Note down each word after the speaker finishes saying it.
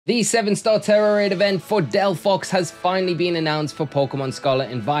The 7-star Tera raid event for DELPHOX has finally been announced for Pokemon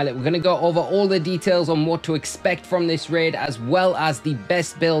Scarlet and Violet. We're going to go over all the details on what to expect from this raid, as well as the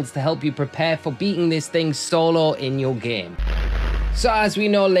best builds to help you prepare for beating this thing solo in your game. So as we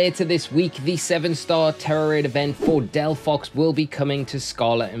know, later this week, the 7-star Tera raid event for DELPHOX will be coming to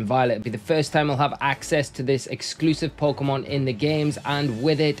Scarlet and Violet. It'll be the first time we'll have access to this exclusive Pokemon in the games, and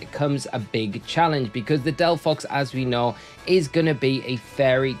with it comes a big challenge, because the DELPHOX, as we know, is going to be a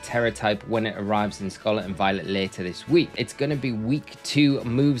Fairy Tera type when it arrives in Scarlet and Violet later this week. It's going to be weak to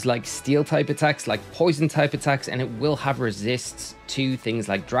moves like Steel type attacks, like Poison type attacks, and it will have resists to things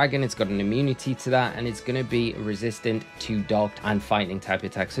like Dragon. It's got an immunity to that, and it's going to be resistant to Dark and Fighting type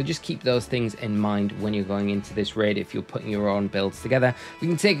attacks. So just keep those things in mind when you're going into this raid if you're putting your own builds together. We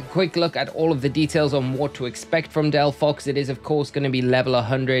can take a quick look at all of the details on what to expect from DELPHOX. It is of course going to be level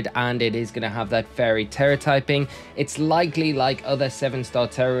 100, and it is going to have that Fairy Tera typing. It's likely, like other 7-star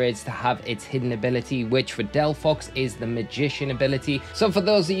Tera raids, to have its hidden ability, which for DELPHOX is the Magician ability. So for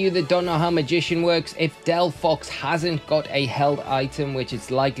those of you that don't know how Magician works, if DELPHOX hasn't got a held item, which it's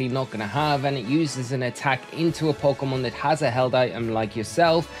likely not going to have, and it uses an attack into a Pokemon that has a held item like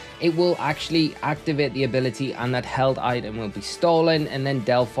yourself, it will actually activate the ability and that held item will be stolen, and then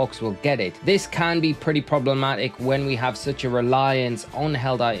DELPHOX will get it. This can be pretty problematic when we have such a reliance on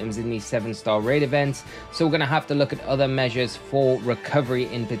held items in these 7-star raid events. So we're going to have to look at other measures for recovery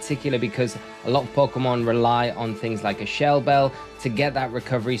in particular, because a lot of Pokemon rely on things like a Shell Bell to get that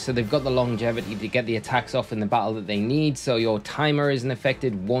recovery, so they've got the longevity to get the attacks off in the battle that they need, so your timer isn't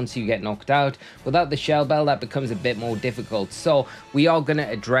affected once you get knocked out. Without the Shell Bell, that becomes a bit more difficult. So we are going to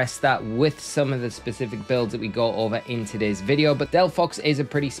address that with some of the specific builds that we go over in today's video. But DELPHOX is a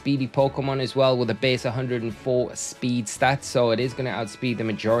pretty speedy Pokemon as well, with a base 104 speed stats, so it is going to outspeed the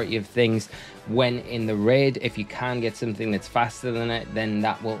majority of things when in the raid. If you can get something that's faster than it, then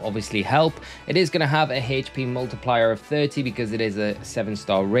that will obviously help. It is going to have a HP multiplier of 30 because it is a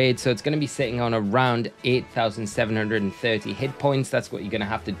 7-star raid, so it's going to be sitting on around 8,730 hit points. That's what you're going to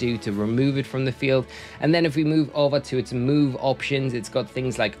have to do to remove it from the field. And then if we move over to its move options, it's got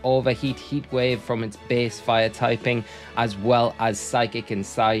things like Overheat, Heat Wave from its base fire typing, as well as Psychic and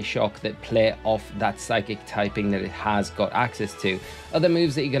Psyshock that play off that Psychic typing that it has got access to. Other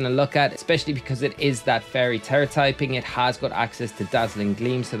moves that you're going to look at, especially because it is that Fairy Tera typing, it has got access to Dazzling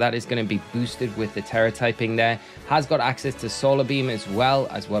Gleam, so that is going to be boosted with the Tera typing there. Has got access to Solar Beam as well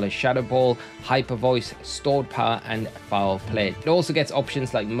as Shadow Ball, Hyper Voice, Stored Power, and Foul Play. It also gets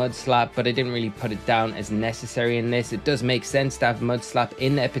options like Mud Slap, but I didn't really put it down as necessary in this. It does make sense to have Mud Slap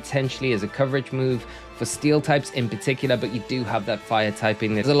in there potentially as a coverage move for steel types in particular, but you do have that fire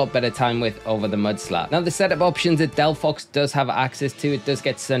typing there's a lot better time with over the Mud Slap. Now the setup options that DELPHOX does have access to, it does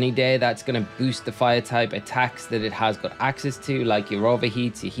get Sunny Day. That's going to boost the fire type attacks that it has got access to, like your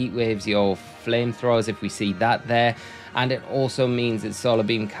Overheats, your Heat Waves, your Flamethrowers, if we see that there. And it also means that Solar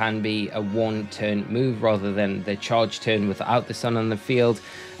Beam can be a one-turn move rather than the charge turn without the sun on the field.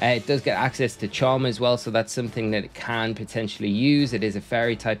 It does get access to Charm as well, so that's something that it can potentially use. It is a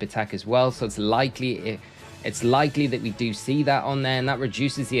Fairy type attack as well, so it's likely that we do see that on there, and that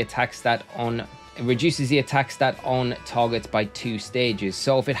reduces the attack stat on targets by 2 stages.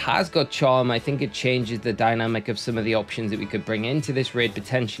 So if it has got Charm, I think it changes the dynamic of some of the options that we could bring into this raid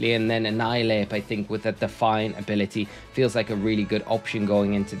potentially. And then Annihilate, I think, with that Define ability, feels like a really good option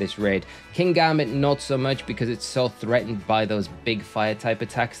going into this raid. Kingambit, not so much, because it's so threatened by those big fire type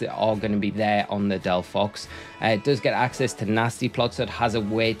attacks that are going to be there on the DELPHOX. It does get access to Nasty Plot, so it has a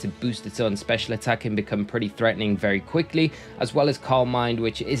way to boost its own special attack and become pretty threatening very quickly, as well as Calm Mind,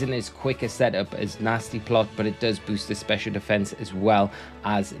 which isn't as quick a setup as Nasty Plot, but it does boost the special defense as well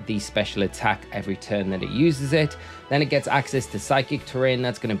as the special attack every turn that it uses it. Then it gets access to Psychic Terrain.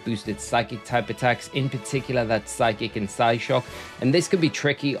 That's going to boost its Psychic type attacks, in particular that Psychic and Psyshock. And this could be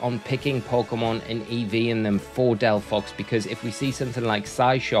tricky on picking Pokemon and EVing them for DELPHOX, because if we see something like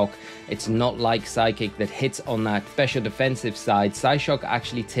Psyshock, it's not like Psychic that hits on that special defensive side. Psyshock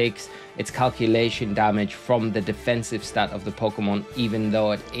actually takes its calculation damage from the defensive stat of the Pokemon, even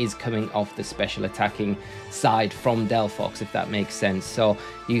though it is coming off the special attacking side from DELPHOX, if that makes sense. So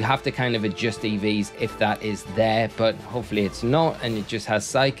you have to kind of adjust EVs if that is there, but hopefully it's not, and it just has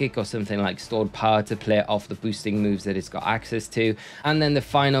Psychic or something like Stored Power to play off the boosting moves that it's got access to. And then the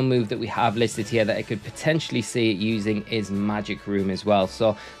final move that we have listed here that I could potentially see it using is Magic Room as well.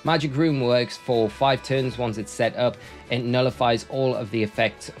 So Magic Room works for 5 turns once it's set up. It nullifies all of the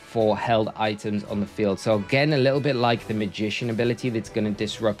effects for held items on the field. So again, a little bit like the Magician ability that's going to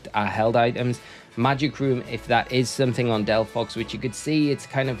disrupt our held items. Magic Room, if that is something on DELPHOX, which you could see it's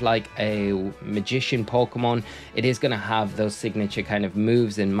kind of like a magician Pokemon, it is going to have those signature kind of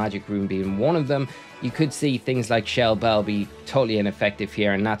moves, and Magic Room being one of them. You could see things like Shell Bell be totally ineffective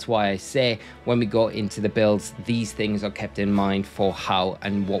here, and that's why I say when we go into the builds, these things are kept in mind for how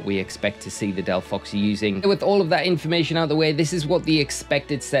and what we expect to see the DELPHOX using. With all of that information out of the way, this is what the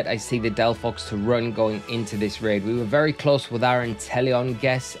expected set I see the DELPHOX to run going into this raid. We were very close with our Inteleon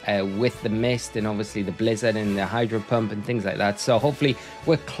guess with the Mist and obviously the Blizzard and the Hydro Pump and things like that, so hopefully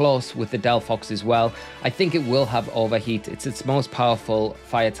we're close with the DELPHOX as well. I think it will have Overheat. It's its most powerful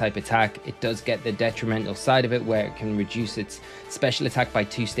fire type attack. It does get the detrimental side of it where it can reduce its special attack by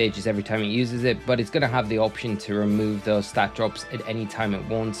 2 stages every time it uses it, but it's going to have the option to remove those stat drops at any time it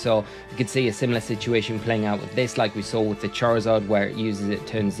wants. So you could see a similar situation playing out with this, like we saw with the Charizard, where it uses it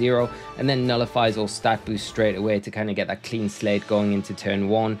turn 0 and then nullifies all stat boosts straight away to kind of get that clean slate going into turn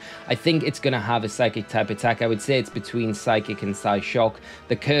 1. I think it's going to have a Psychic type attack. I would say it's between Psychic and Psyshock.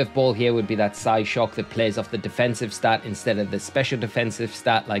 The curveball here would be that Psyshock that plays off the defensive stat instead of the special defensive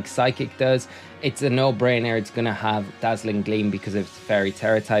stat like Psychic does. It's a no-brainer. It's going to have Dazzling Gleam because of Fairy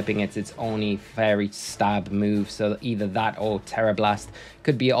Terra typing. It's its only Fairy Stab move, so either that or Terra Blast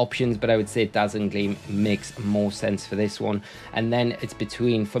could be options, but I would say Dazzling Gleam makes more sense for this one. And then it's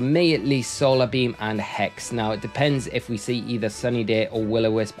between, for me at least, Solar Beam and Hex. Now it depends if we see either Sunny Day or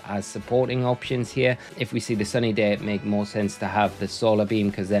Will-O-Wisp as supporting options here. If we see the Sunny Day, it makes more sense to have the Solar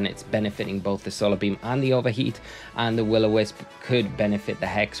Beam because then it's benefiting both the Solar Beam and the Overheat, and the Will-O-Wisp could benefit the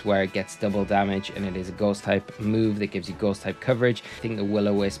Hex where it gets double damage and it is a Ghost type move that gives you Ghost type coverage. I think the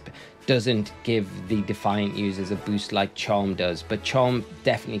Will-O-Wisp doesn't give the Defiant users a boost like Charm does, but Charm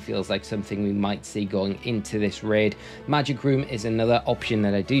definitely feels like something we might see going into this raid. Magic Room is another option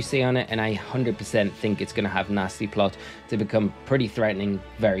that I do see on it, and I 100% think it's going to have Nasty Plot to become pretty threatening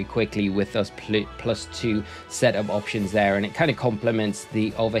very quickly with those +2 setup options there, and it kind of complements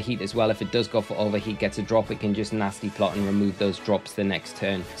the Overheat as well. If it does go for Overheat, gets a drop, it can just Nasty Plot and remove those drops the next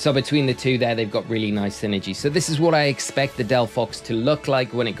turn. So between the two there, they've got really nice synergy. So this is what I expect the DELPHOX to look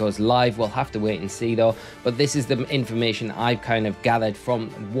like when it goes live. We'll have to wait and see though, but this is the information I've kind of gathered from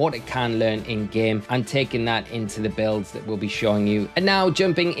what it can learn in game and taking that into the builds that we'll be showing you. And now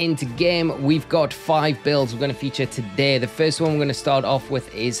jumping into game, we've got 5 builds we're going to feature today. The first one we're going to start off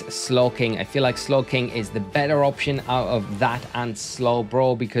with is Slowking. I feel like Slowking is the better option out of that and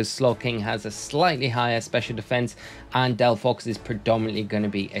Slowbro because Slowking has a slightly higher special defense and DELPHOX is predominantly going to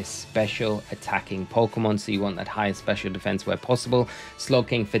be a special attacking Pokemon, so you want that higher special defense where possible.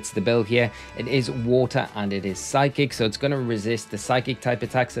 Slowking fits the bill here. It is water and it is psychic, so it's going to resist the psychic type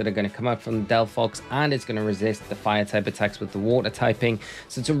attacks that are going to come out from the DELPHOX, and it's going to resist the fire type attacks with the water typing.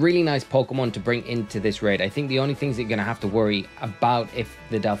 So it's a really nice Pokemon to bring into this raid. I think the only things that you're going to have to worry about if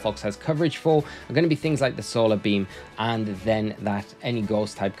the DELPHOX has coverage for are going to be things like the Solar Beam, and then that any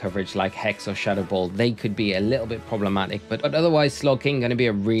ghost type coverage like Hex or Shadow Ball, they could be a little bit problematic, but otherwise Slowking going to be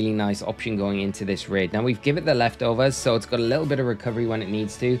a really nice option going into this raid. Now we've given it the leftovers, so it's got a little bit of recovery when it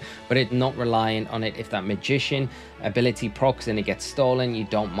needs to, but it's not reliant on it. If that Magician ability procs and it gets stolen, you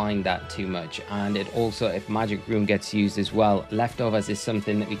don't mind that too much. And it also, if Magic Room gets used as well, leftovers is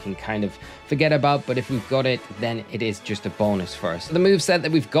something that we can kind of forget about, but if we've got it, then it is just a bonus for us. So the moveset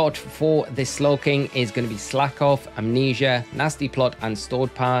that we've got for this Slowking is going to be Slack Off, Amnesia, Nasty Plot, and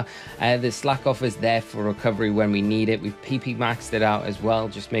Stored Power. The Slack Off is there for recovery when we need it. We've PP maxed it out as well,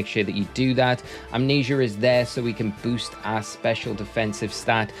 just make sure that you do that. Amnesia is there so we can boost our special defensive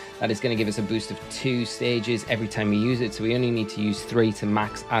stat. That is going to give us a boost of 2 stages every time we use it, so we only need to use 3 to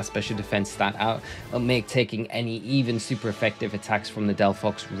max our special defense stat out. It'll make taking any even super effective attacks from the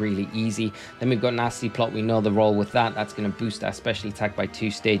DELPHOX really easy. Then we've got Nasty Plot. We know the role with that. That's going to boost our special attack by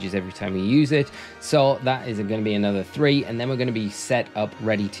 2 stages every time we use it, so that is going to be another 3, and then we're going to be set up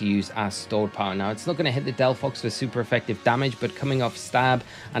ready to use our Stored Power. Now it's not going to hit the DELPHOX for super effective damage, but coming off Stab,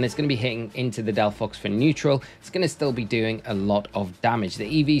 and it's going to be hitting into the DELPHOX for neutral, it's going to still be doing a lot of damage.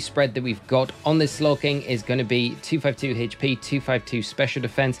 The EV spread that we've got on this Slowking is going to be 252 HP, 252 special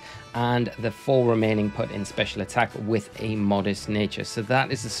defense, and the 4 remaining put in special attack with a modest nature. So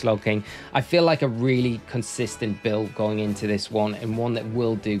that is the Slowking. I feel like a really consistent build going into this one, and one that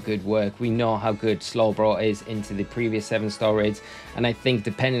will do good work. We know how good Slowbro is into the previous 7-star raids, and I think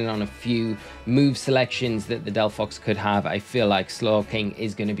depending on a few move selections that the DELPHOX could have, I feel like Slowking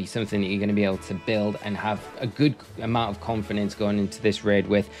is going to be something that you're going to be able to build and have a good amount of confidence going into this raid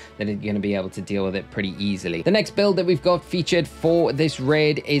with, that you're going to be able to deal with it pretty easily. The next build that we've got featured for this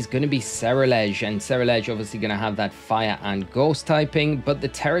raid is going to be Ceruledge, and Ceruledge obviously going to have that fire and ghost typing, but the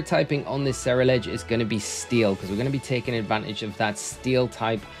terra typing on this Ceruledge is going to be steel, because we're going to be taking advantage of that steel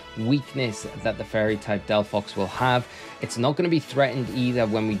type weakness that the fairy type Delphox will have. It's not going to be threatened either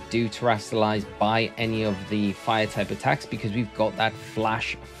when we do terastallize by any of the fire type attacks, because we've got that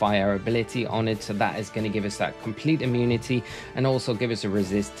flash fire ability on it. So that is going to give us that complete immunity and also give us a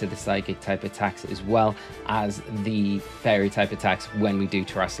resist to the psychic type attacks as well as the fairy type attacks when we do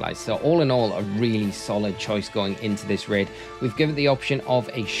terastallize. So all in all, a really solid choice going into this raid. We've given the option of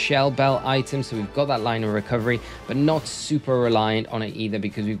a shell bell item, so we've got that line of recovery, but not super reliant on it either,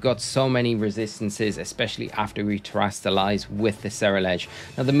 because we've got so many resistances, especially after we terastallize with the Ceruledge.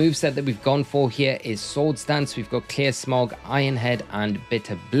 Now the moveset that we've gone for here is Sword Stance. We've got Clear Smog, Iron Head, and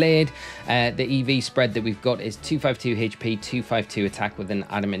Bitter Blade. The EV spread that we've got is 252 HP, 252 attack with an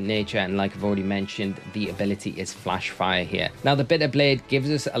Adamant Nature, and like I've already mentioned, the ability is Flash Fire here. Now the Bitter Blade gives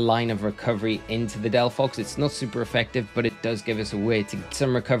us a line of recovery into the Delphox. It's not super effective, but it does give us a way to get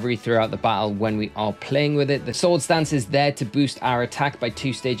some recovery throughout the battle when we are playing with it. The Sword Stance is there to boost our attack by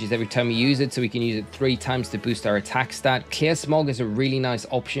 2 stages every time we use it, so we can use it 3 times to boost our attack stat. Clear Smog is a really nice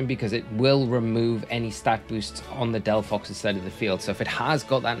option because it will remove any stat boosts on the Delphox's side of the field. So if it has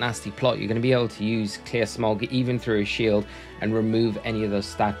got that nasty plot, you're going to be able to use Clear Smog even through a shield and remove any of those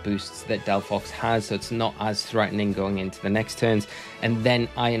stat boosts that Delphox has, so it's not as threatening going into the next turns. And then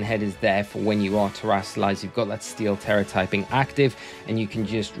Iron Head is there for when you are terastallized. You've got that Steel Tera typing active, and you can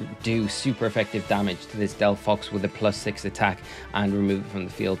just do super effective damage to this Delphox with a +6 attack and remove it from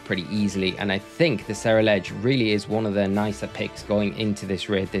the field pretty easily. And I think the Ceruledge really is one of the nicer picks going into this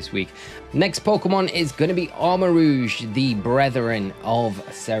raid this week. Next Pokemon is going to be Armarouge, the brethren of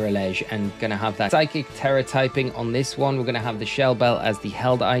Ceruledge, and going to have that Psychic Tera typing on this one. We're going to have the Shell Bell as the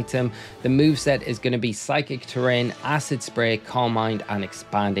held item. The moveset is going to be Psychic Terrain, Acid Spray, Calm Mind, and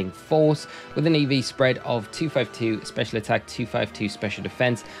Expanding Force, with an EV spread of 252 special attack, 252 special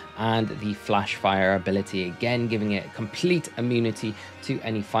defense, and the Flash Fire ability, again giving it complete immunity to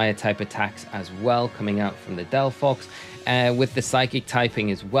any fire type attacks as well, coming out from the Delphox. With the psychic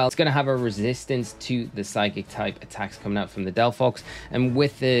typing as well, it's going to have a resistance to the psychic type attacks coming out from the Delphox, and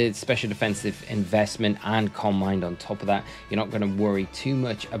with the special defensive investment and Calm Mind on top of that, you're not going to worry too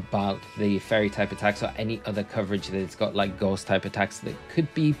much about the fairy type attacks or any other coverage that it's got, like ghost type attacks that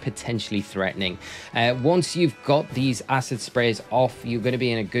could be potentially threatening. Once you've got these acid sprays off, you're going to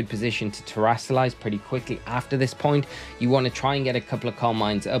be in a good position to terastallize pretty quickly. After this point, you want to try and get a couple of Calm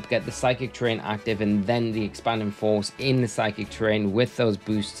Minds up, get the psychic terrain active, and then the expanding force in the psychic terrain with those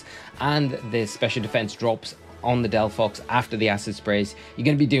boosts and the special defense drops on the Delphox after the acid sprays. You're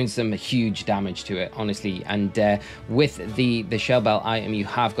going to be doing some huge damage to it, honestly. And with the Shell Bell item, you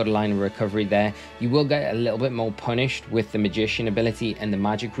have got a line of recovery there. You will get a little bit more punished with the Magician ability and the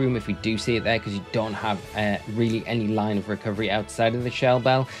Magic Room if we do see it there, because you don't have really any line of recovery outside of the Shell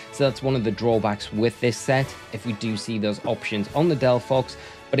Bell. So that's one of the drawbacks with this set, if we do see those options on the Delphox.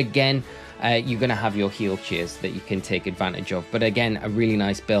 But again, you're going to have your heal cheers that you can take advantage of. But again, a really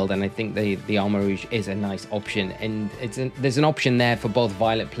nice build, and I think the Armarouge is a nice option, and there's an option there for both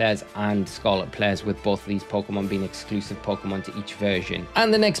Violet players and Scarlet players, with both of these Pokemon being exclusive Pokemon to each version.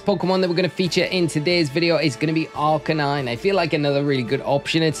 And the next Pokemon that we're going to feature in today's video is going to be Arcanine. I feel like another really good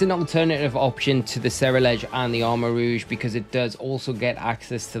option. It's an alternative option to the Ceruledge and the Armarouge, because it does also get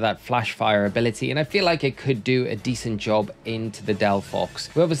access to that Flash Fire ability, and I feel like it could do a decent job into the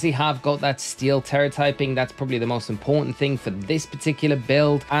Delphox. We obviously have got that Steel Tera typing. That's probably the most important thing for this particular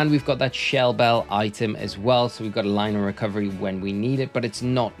build, and we've got that Shell Bell item as well, so we've got a line of recovery when we need it, but it's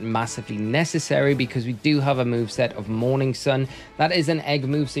not massively necessary because we do have a moveset of Morning Sun. That is an egg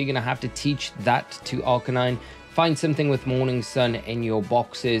move, so you're going to have to teach that to Arcanine. Find something with Morning Sun in your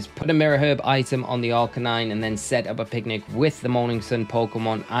boxes, put a Mirror Herb item on the Arcanine, and then set up a picnic with the Morning Sun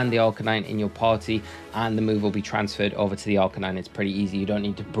Pokemon and the Arcanine in your party, and the move will be transferred over to the Arcanine. It's pretty easy. You don't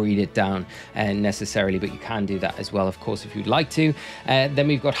need to breed it down necessarily, but you can do that as well, of course, if you'd like to. Then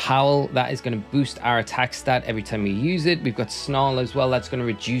we've got Howl. That is going to boost our attack stat every time we use it. We've got Snarl as well. That's going to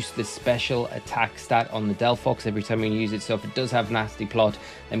reduce the special attack stat on the Delphox every time we use it. So if it does have Nasty Plot,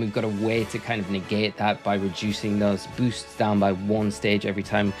 then we've got a way to kind of negate that by reducing those boosts down by 1 stage every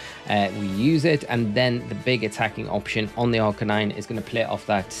time we use it. And then the big attacking option on the Arcanine is going to play off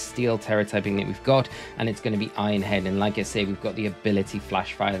that Steel Tera typing that we've got, and it's going to be Iron Head. And like I say, we've got the ability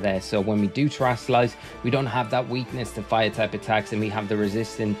Flash Fire there, so when we do terastallize, we don't have that weakness to fire type attacks, and we have the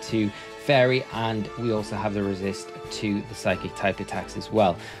resistance to Fairy, and we also have the resist to the psychic type attacks as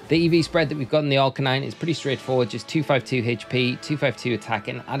well. The EV spread that we've got in the Arcanine is pretty straightforward, just 252 HP, 252 attack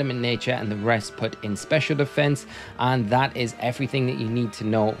in Adamant Nature, and the rest put in special defense. And that is everything that you need to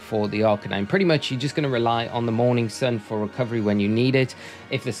know for the Arcanine. Pretty much you're just going to rely on the Morning Sun for recovery when you need it.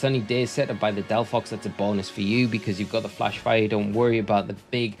 If the Sunny Day is set up by the DELPHOX, that's a bonus for you because you've got the Flash Fire. Don't worry about the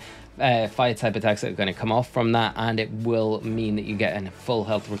big fire type attacks that are going to come off from that, and it will mean that you get a full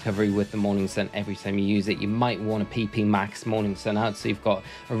health recovery with the Morning Sun every time you use it. You might want to PP max Morning Sun out so you've got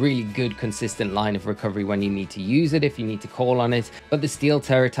a really good consistent line of recovery when you need to use it, if you need to call on it. But the Steel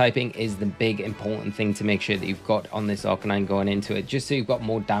Terror typing is the big important thing to make sure that you've got on this Arcanine going into it, just so you've got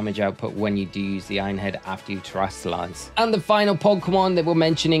more damage output when you do use the Iron Head after you terastallize. And the final Pokemon that we're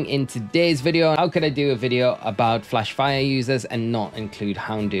mentioning in today's video, how could I do a video about Flash Fire users and not include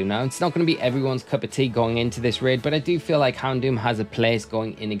Houndoom? Now, it's not going to be everyone's cup of tea going into this raid, but I do feel like Houndoom has a place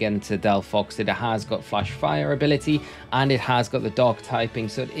going in against the DELPHOX. It has got Flash Fire ability and it has got the Dark typing,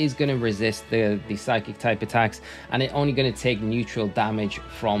 so it is going to resist the Psychic type attacks, and it's only going to take neutral damage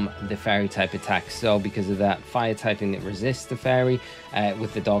from the Fairy type attacks. So because of that Fire typing that resists the Fairy,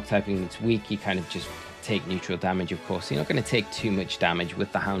 with the Dark typing that's weak, you kind of just take neutral damage. Of course, you're not going to take too much damage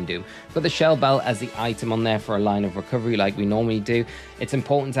with the Houndoom. But the Shell Bell as the item on there for a line of recovery like we normally do. It's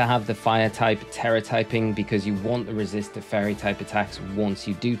important to have the Fire type Terra typing because you want to resist the Fairy type attacks once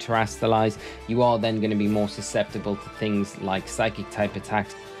you do terastallize. You are then going to be more susceptible to things like Psychic type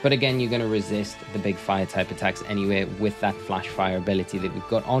attacks. But again, you're going to resist the big Fire type attacks anyway with that Flash Fire ability that we've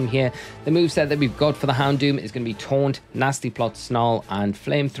got on here. The moveset that we've got for the Houndoom is going to be Taunt, Nasty Plot, Snarl, and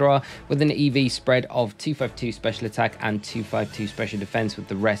Flamethrower with an EV spread of 252 special attack and 252 special defense, with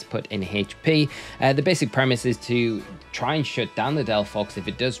the rest put in HP. The basic premise is to try and shut down the DELPHOX if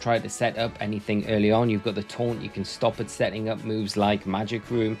it does try to set up anything early on. You've got the Taunt, you can stop it setting up moves like Magic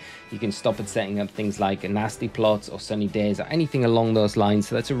Room, you can stop it setting up things like Nasty Plots or Sunny Days or anything along those lines.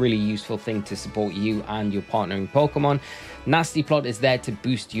 So that's a really useful thing to support you and your partnering Pokemon. Nasty Plot is there to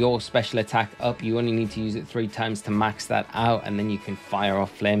boost your special attack up. You only need to use it 3 times to max that out, and then you can fire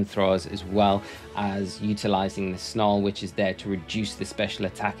off flamethrowers as well as utilizing the Snarl, which is there to reduce the special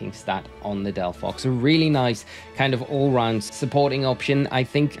attacking stat on the DELPHOX. A really nice kind of all-round supporting option I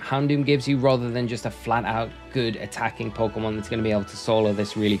think Houndoom gives you, rather than just a flat-out good attacking Pokemon that's going to be able to solo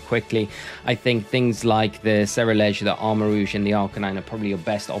this really quickly. I think things like the Ceruledge, the Armarouge, and the Arcanine are probably your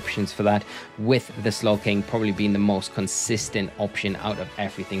best options for that, with the Slowking probably being the most consistent option out of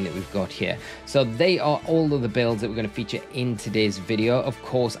everything that we've got here. So they are all of the builds that we're going to feature in today's video. Of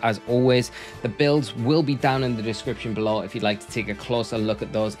course, as always, the builds will be down in the description below if you'd like to take a closer look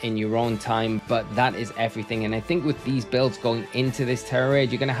at those in your own time, but that is everything. And I think with these builds going into this Terra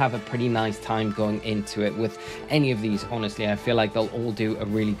raid, you're going to have a pretty nice time going into it with any of these. Honestly, I feel like they'll all do a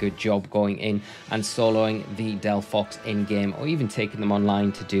really good job going in and soloing the DELPHOX in game, or even taking them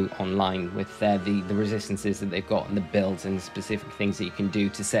online to do online with the resistances that they've got and the builds and the specific things that you can do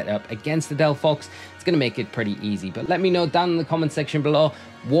to set up against the DELPHOX. It's going to make it pretty easy. But let me know down in the comment section below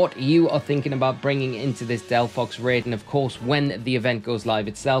what you are thinking about bringing into this DELPHOX raid. And of course, when the event goes live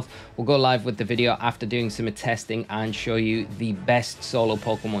itself, we'll go live with the video after doing some testing and show you the best solo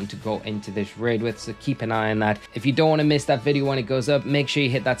Pokemon to go into this raid with. So keep an eye on that. If you don't want to miss that video when it goes up, make sure you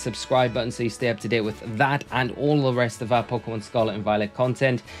hit that subscribe button so you stay up to date with that and all the rest of our Pokemon Scarlet and Violet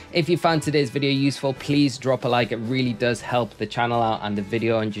content. If you found today's video useful, please drop a like. It really does help the channel out and the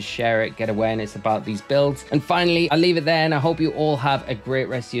video, and just share it, get awareness about these builds. And finally, I'll leave it there, and I hope you all have a great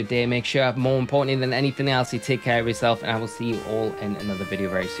rest of your day. Make sure, more importantly than anything else, you take care of yourself, and I will see you all in another video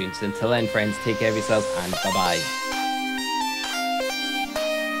very soon. So until then, friends, take care of yourselves, and bye bye.